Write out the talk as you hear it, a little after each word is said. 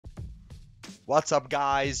What's up,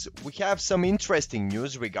 guys? We have some interesting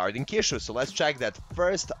news regarding Kishu, so let's check that.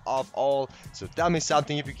 First of all, so tell me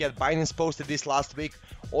something if you get. Binance posted this last week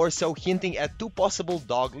or so, hinting at two possible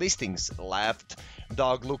dog listings. Left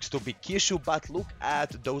dog looks to be Kishu, but look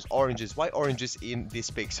at those oranges. Why oranges in this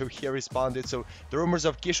pic? So he responded, so the rumors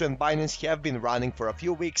of Kishu and Binance have been running for a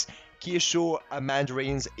few weeks. Kishu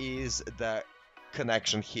mandarins is the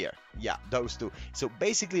connection here. Yeah, those two. So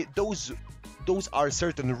basically those are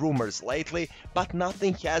certain rumors lately, but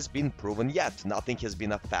nothing has been proven yet. Nothing has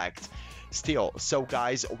been a fact still. So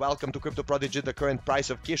guys, welcome to Crypto Prodigy. The current price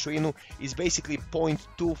of Kishu Inu is basically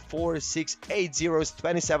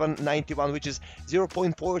 0.246802791, which is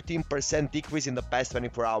 0.14% decrease in the past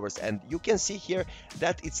 24 hours. And you can see here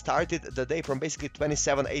that it started the day from basically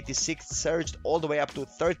 27.86, surged all the way up to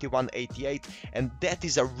 31.88, and that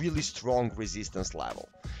is a really strong resistance level.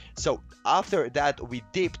 So after that we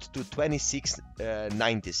dipped to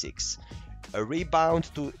 26.96, a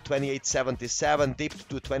rebound to 28.77, dipped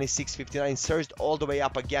to 26.59, surged all the way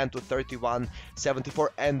up again to 31.74,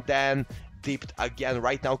 and then dipped again,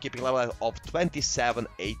 right now keeping level of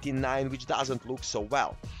 27.89, which doesn't look so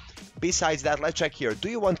well. Besides that, let's check here. Do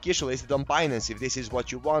you want Kishu listed on Binance? If this is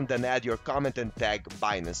what you want, then add your comment and tag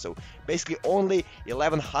Binance. So basically only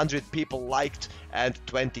 1100 people liked and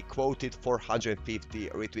 20 quoted, 450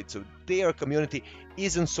 retweets. So their community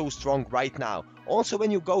isn't so strong right now. Also,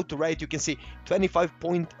 when you go to Reddit, you can see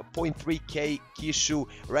 25.3k Kishu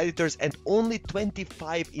Redditors and only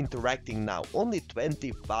 25 interacting now. Only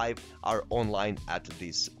 25 are online at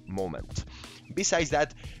this moment. Besides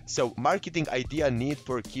that, so marketing idea need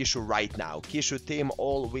for Kishu right now. Kishu team,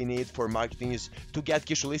 all we need for marketing is to get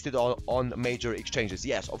Kishu listed on major exchanges.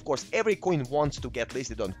 Yes, of course, every coin wants to get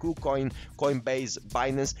listed on KuCoin, Coinbase,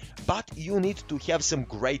 Binance, but you need to have some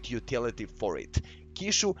great utility for it.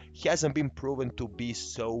 Kishu hasn't been proven to be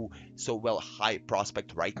so well high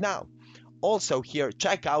prospect right now. Also here,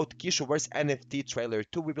 check out Kishuverse NFT trailer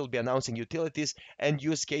 2. We will be announcing utilities and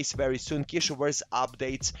use case very soon. Kishuverse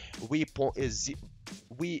updates. We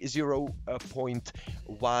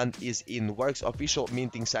 0.1 is in works. Official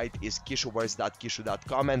minting site is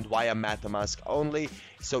kishuverse.kishu.com and via MetaMask only.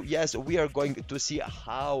 So yes, we are going to see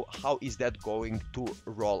how is that going to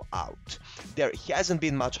roll out. There hasn't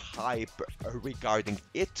been much hype regarding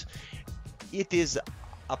it. It is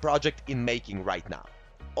a project in making right now.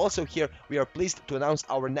 Also here, we are pleased to announce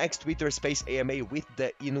our next Twitter Space AMA with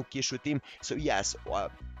the Inu Kishu team. So yes,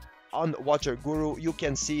 on Watcher Guru, you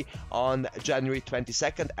can see on January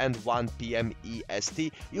 22nd and 1 p.m.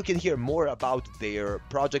 EST. You can hear more about their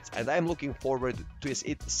projects, and I'm looking forward to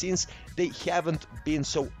it since they haven't been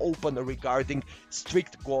so open regarding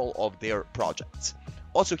strict goal of their projects.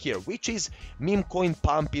 Also here, which is meme coin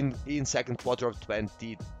pump in second quarter of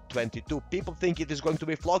 2022. People think it is going to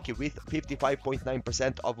be Flocky with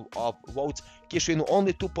 55.9% of votes. Kishu Inu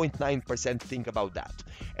only 2.9% think about that.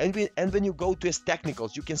 And when you go to his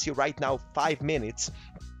technicals, you can see right now 5 minutes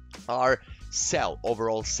are sell,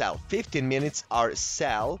 overall sell. 15 minutes are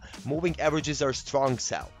sell. Moving averages are strong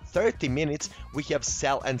sell. 30 minutes we have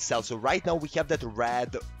sell and sell. So right now we have that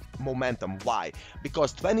red momentum. Why?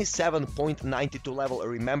 Because 27.92 level,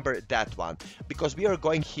 remember that one, because we are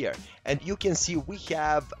going here and you can see we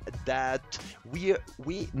have that we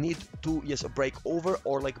need to break over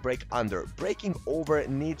or like break under. Breaking over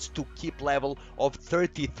needs to keep level of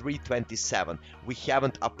 33.27. We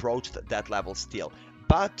haven't approached that level still,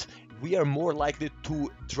 but we are more likely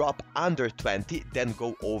to drop under 20 than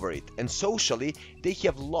go over it. And socially, they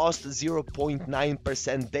have lost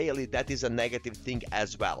 0.9% daily. That is a negative thing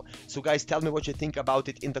as well. So guys, tell me what you think about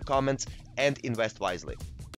it in the comments and invest wisely.